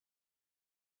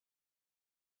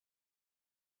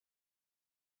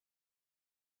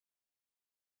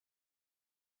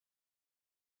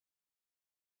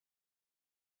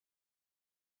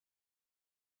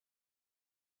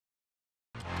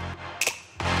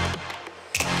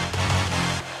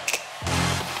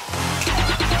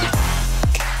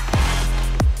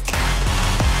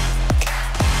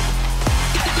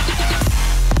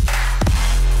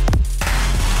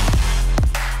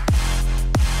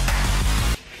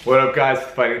What up guys,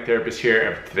 Fighting Therapist here,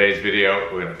 and for today's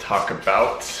video we're going to talk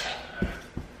about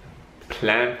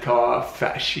plantar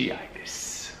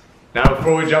fasciitis. Now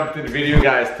before we jump into the video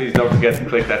guys, please don't forget to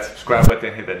click that subscribe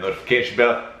button, hit that notification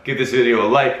bell, give this video a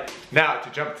like. Now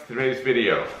to jump to today's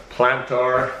video,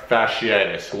 plantar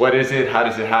fasciitis. What is it? How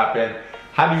does it happen?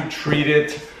 How do you treat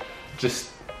it?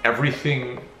 Just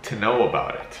everything to know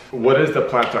about it. What is the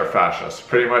plantar fascia? So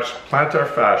pretty much plantar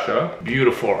fascia,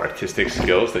 beautiful artistic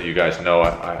skills that you guys know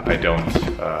I don't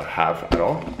have at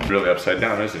all. Really upside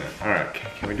down, isn't it? All right,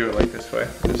 can we do it like this way?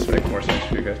 Does this make more sense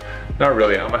for you guys? Not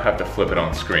really, I'm gonna have to flip it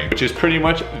on screen. Which is pretty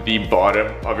much the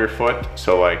bottom of your foot.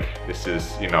 So like this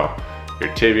is, you know,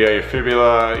 your tibia, your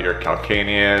fibula, your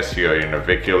calcaneus, you got your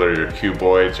navicular, your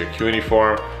cuboids, your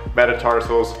cuneiform,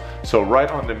 metatarsals. So right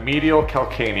on the medial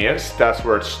calcaneus, that's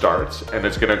where it starts, and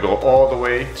it's gonna go all the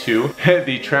way to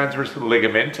the transverse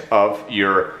ligament of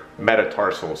your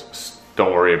metatarsals.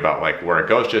 Don't worry about like where it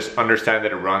goes, just understand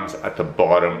that it runs at the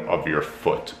bottom of your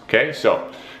foot, okay?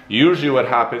 So usually what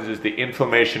happens is the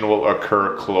inflammation will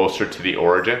occur closer to the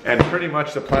origin, and pretty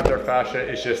much the plantar fascia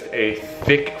is just a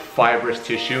thick fibrous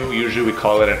tissue. Usually we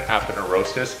call it an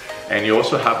aponeurosis, and you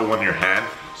also have it on your hand.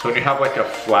 So when you have like a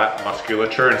flat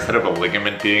musculature, instead of a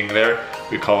ligament being there,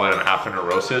 we call it an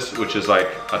aponeurosis, which is like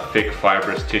a thick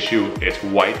fibrous tissue. It's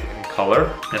white in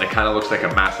color, and it kind of looks like a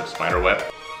massive spider web.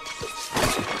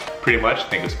 Pretty much,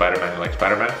 think of Spider-Man, like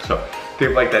Spider-Man. So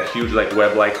think of like that huge like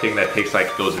web-like thing that takes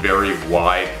like those very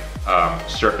wide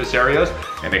surface areas,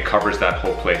 and it covers that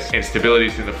whole place.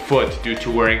 Instabilities in the foot due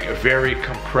to wearing very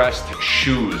compressed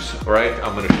shoes, right?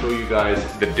 I'm gonna show you guys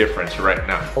the difference right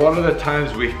now. A lot of the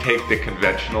times we take the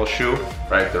conventional shoe,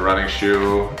 right? The running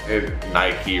shoe,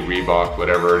 Nike, Reebok,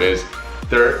 whatever it is.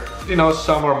 They're, you know,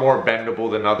 some are more bendable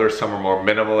than others, some are more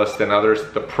minimalist than others.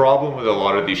 The problem with a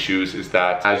lot of these shoes is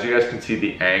that, as you guys can see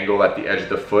the angle at the edge of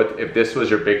the foot, if this was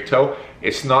your big toe,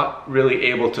 it's not really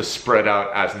able to spread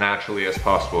out as naturally as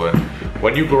possible. And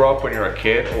when you grow up when you're a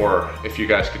kid, or if you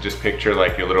guys could just picture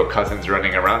like your little cousins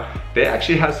running around, they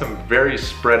actually have some very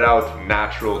spread out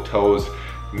natural toes,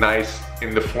 nice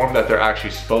in the form that they're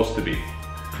actually supposed to be.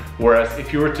 Whereas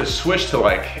if you were to switch to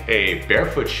like a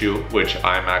barefoot shoe, which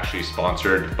I'm actually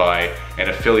sponsored by an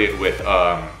affiliate with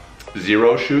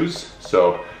xeroshoes,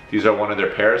 so these are one of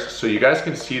their pairs, so you guys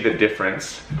can see the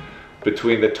difference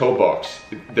between the toe box.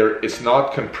 It's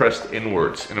not compressed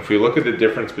inwards, and if we look at the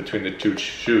difference between the two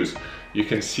shoes, you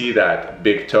can see that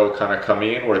big toe kind of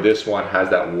coming in, where this one has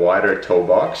that wider toe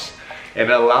box,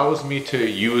 and it allows me to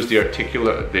use the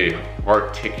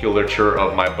articulature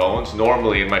of my bones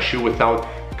normally in my shoe without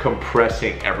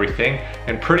compressing everything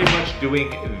and pretty much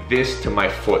doing this to my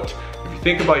foot. If you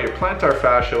think about your plantar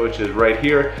fascia, which is right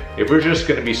here, if we're just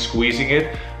going to be squeezing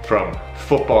it from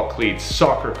football cleats,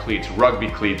 soccer cleats, rugby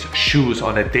cleats, shoes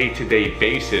on a day-to-day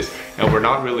basis, and we're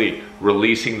not really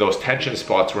releasing those tension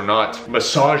spots, we're not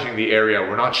massaging the area,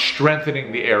 we're not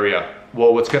strengthening the area,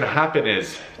 well, what's going to happen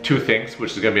is two things,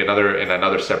 which is going to be in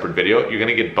another separate video. You're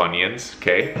going to get bunions,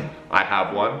 okay? I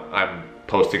have one. I'm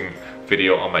posting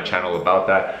video on my channel about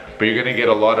that, but you're gonna get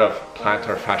a lot of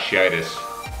plantar fasciitis.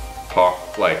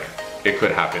 Like, it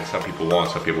could happen. Some people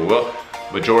won't, some people will.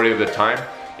 Majority of the time,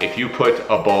 if you put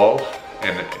a ball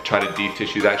and try to deep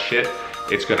tissue that shit,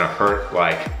 it's gonna hurt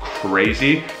like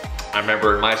crazy. I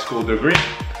remember in my school degree,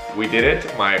 we did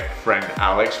it. My friend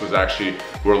Alex was actually,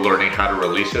 we're learning how to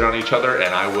release it on each other,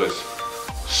 and I was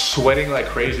sweating like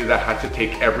crazy that I had to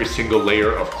take every single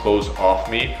layer of clothes off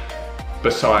me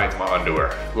besides my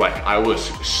underwear. Like, I was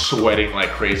sweating like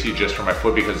crazy just from my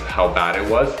foot because of how bad it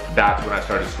was. That's when I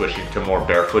started switching to more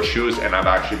barefoot shoes, and I've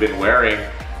actually been wearing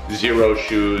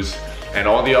xeroshoes and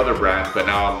all the other brands, but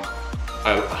now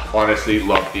I honestly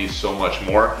love these so much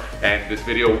more. And this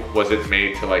video wasn't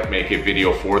made to like make a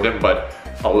video for them, but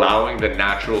allowing the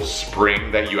natural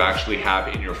spring that you actually have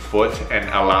in your foot and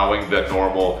allowing the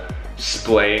normal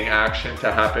splaying action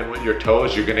to happen with your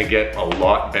toes, you're gonna get a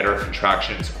lot better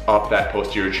contractions up that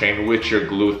posterior chain with your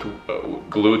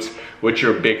glutes, with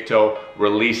your big toe,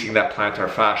 releasing that plantar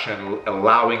fascia and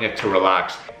allowing it to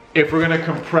relax. If we're gonna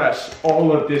compress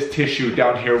all of this tissue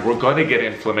down here, we're gonna get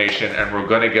inflammation, and we're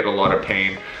gonna get a lot of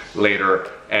pain later,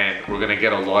 and we're gonna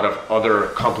get a lot of other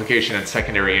complication and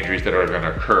secondary injuries that are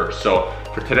gonna occur. So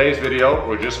for today's video,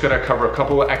 we're just gonna cover a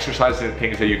couple of exercises and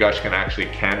things that you guys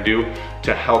can do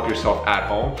to help yourself at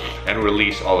home and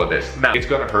release all of this. Now, it's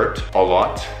gonna hurt a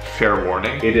lot, fair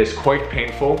warning. It is quite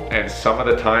painful, and some of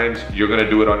the times you're gonna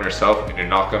do it on yourself and you're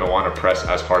not gonna wanna press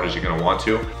as hard as you're gonna want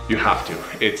to. You have to.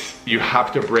 You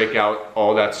have to break out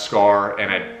all that scar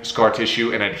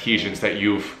tissue and adhesions that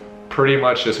you've pretty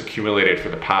much just accumulated for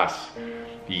the past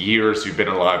years you've been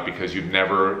alive because you've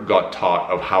never got taught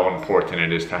of how important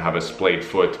it is to have a splayed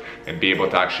foot and be able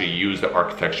to actually use the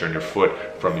architecture in your foot,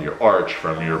 from your arch,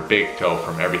 from your big toe,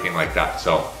 from everything like that.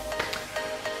 So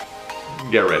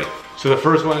get ready. So the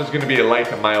first one is going to be a light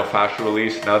myofascial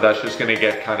release. Now that's just going to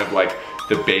get kind of like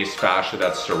the base fascia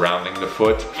that's surrounding the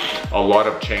foot. A lot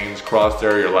of chains cross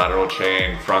there, your lateral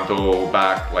chain, frontal,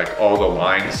 back, like all the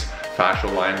lines,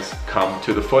 fascial lines come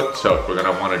to the foot. So we're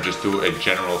going to want to just do a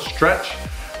general stretch.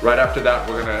 Right after that,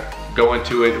 we're going to go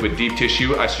into it with deep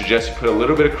tissue. I suggest you put a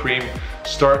little bit of cream,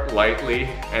 start lightly,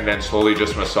 and then slowly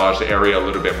just massage the area a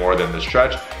little bit more than the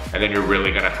stretch. And then you're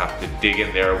really gonna have to dig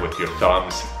in there with your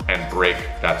thumbs and break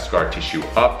that scar tissue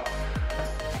up,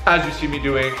 as you see me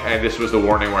doing. And this was the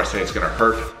warning where I say it's gonna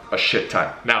hurt a shit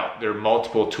ton. Now, there are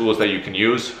multiple tools that you can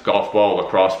use, golf ball,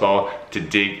 lacrosse ball, to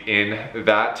dig in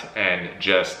that and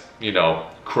just, you know,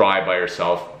 cry by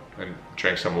yourself and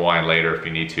drink some wine later if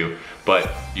you need to, but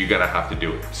you're gonna have to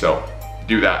do it. So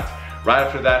do that. Right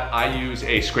after that, I use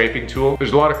a scraping tool.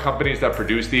 There's a lot of companies that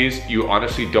produce these. You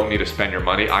honestly don't need to spend your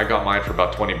money. I got mine for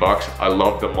about 20 bucks. I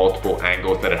love the multiple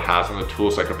angles that it has on the tool,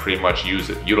 so I can pretty much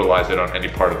utilize it on any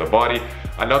part of the body.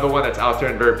 Another one that's out there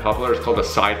and very popular is called a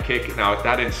sidekick. Now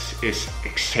that is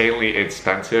insanely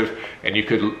expensive, and you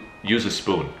could use a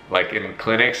spoon. Like in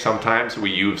clinics, sometimes we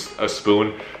use a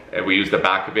spoon and we use the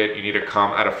back of it. You need to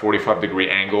come at a 45-degree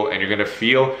angle, and you're gonna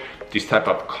feel these type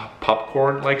of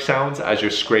popcorn-like sounds as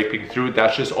you're scraping through.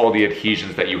 That's just all the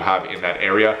adhesions that you have in that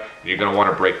area, and you're gonna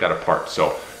wanna break that apart.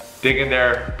 So dig in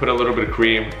there, put a little bit of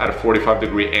cream at a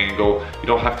 45-degree angle. You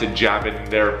don't have to jab it in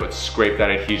there, but scrape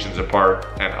that adhesions apart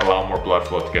and allow more blood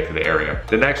flow to get to the area.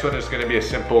 The next one is gonna be a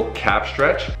simple calf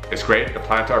stretch. It's great. The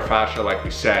plantar fascia, like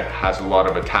we said, has a lot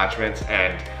of attachments,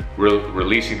 and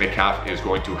releasing the calf is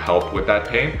going to help with that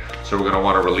pain. So we're gonna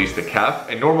wanna release the calf.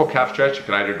 A normal calf stretch, you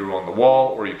can either do it on the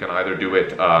wall, or you can either do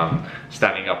it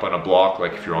standing up on a block,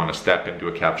 like if you're on a step, and do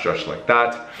a calf stretch like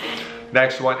that.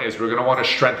 Next one is we're gonna wanna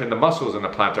strengthen the muscles in the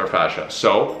plantar fascia.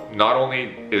 So not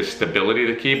only is stability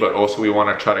the key, but also we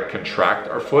wanna try to contract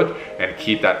our foot and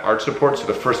keep that arch support. So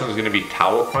the first one is gonna be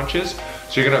towel crunches.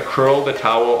 So you're gonna curl the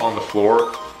towel on the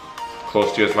floor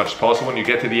close to you as much as possible. When you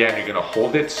get to the end, you're gonna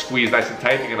hold it, squeeze nice and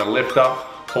tight. You're gonna lift up,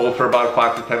 hold for about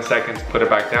 5 to 10 seconds, put it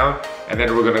back down, and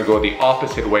then we're gonna go the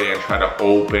opposite way and try to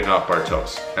open up our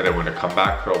toes. And then we're gonna come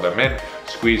back, curl them in,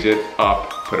 squeeze it up,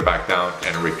 put it back down,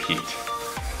 and repeat.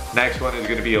 Next one is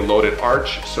gonna be a loaded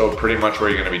arch. So pretty much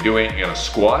what you're gonna be doing, you're gonna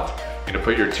squat, you're gonna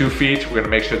put your 2 feet, we're gonna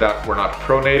make sure that we're not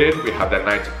pronated, we have that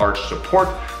nice arch support.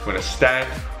 We're gonna stand,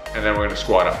 and then we're gonna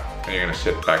squat up. And you're gonna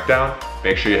sit back down,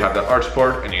 make sure you have that arch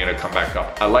support, and you're gonna come back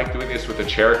up. I like doing this with a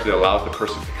chair because it allows the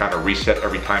person to kind of reset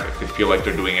every time if they feel like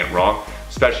they're doing it wrong,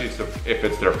 especially if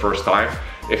it's their first time.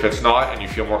 If it's not and you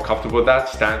feel more comfortable with that,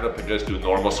 stand up and just do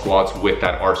normal squats with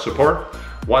that arch support.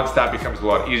 Once that becomes a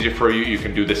lot easier for you, you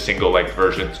can do the single leg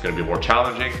version. It's gonna be more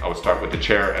challenging. I would start with the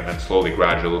chair and then slowly,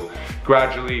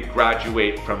 gradually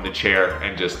graduate from the chair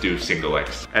and just do single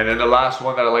legs. And then the last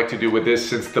one that I like to do with this,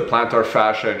 since the plantar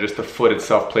fascia and just the foot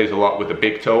itself plays a lot with the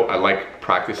big toe, I like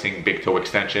practicing big toe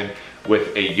extension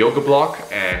with a yoga block,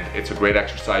 and it's a great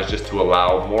exercise just to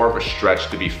allow more of a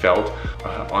stretch to be felt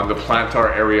on the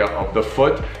plantar area of the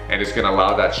foot, and it's gonna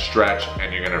allow that stretch,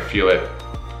 and you're gonna feel it.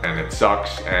 And it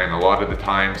sucks, and a lot of the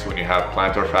times when you have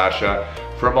plantar fascia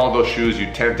from all those shoes, you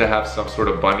tend to have some sort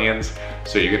of bunions,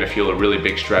 so you're gonna feel a really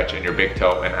big stretch in your big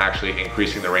toe, and actually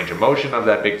increasing the range of motion of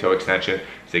that big toe extension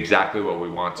is exactly what we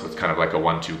want. So it's kind of like a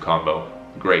 1-2 combo.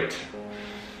 Great.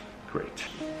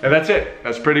 And that's it.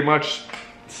 That's pretty much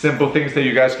simple things that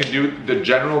you guys can do. The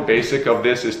general basic of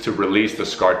this is to release the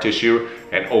scar tissue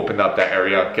and open up that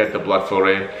area, get the blood flow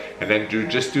in, and then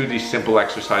just do these simple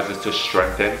exercises to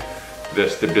strengthen the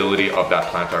stability of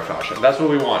that plantar fascia. And that's what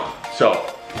we want.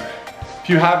 So if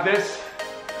you have this,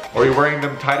 or you're wearing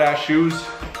them tight ass shoes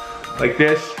like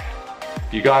this,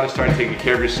 you gotta start taking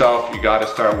care of yourself. You gotta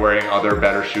start wearing other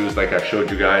better shoes like I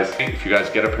showed you guys. If you guys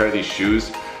get a pair of these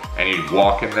shoes and you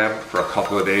walk in them for a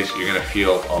couple of days, you're gonna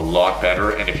feel a lot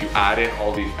better. And if you add in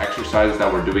all these exercises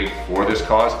that we're doing for this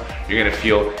cause, you're gonna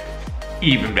feel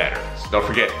even better. So don't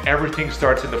forget, everything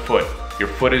starts in the foot. Your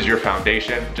foot is your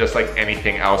foundation, just like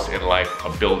anything else in life,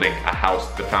 a building, a house.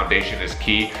 The foundation is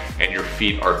key, and your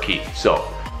feet are key. So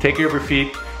take care of your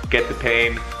feet, get the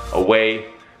pain away,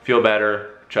 feel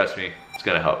better. Trust me, it's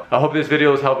gonna help. I hope this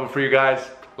video was helpful for you guys.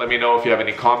 Let me know if you have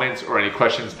any comments or any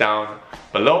questions down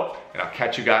below, and I'll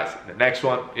catch you guys in the next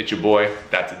one. It's your boy,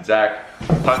 that's it, Zach.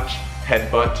 Punch,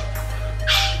 headbutt,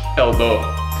 elbow,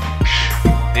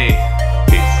 knee.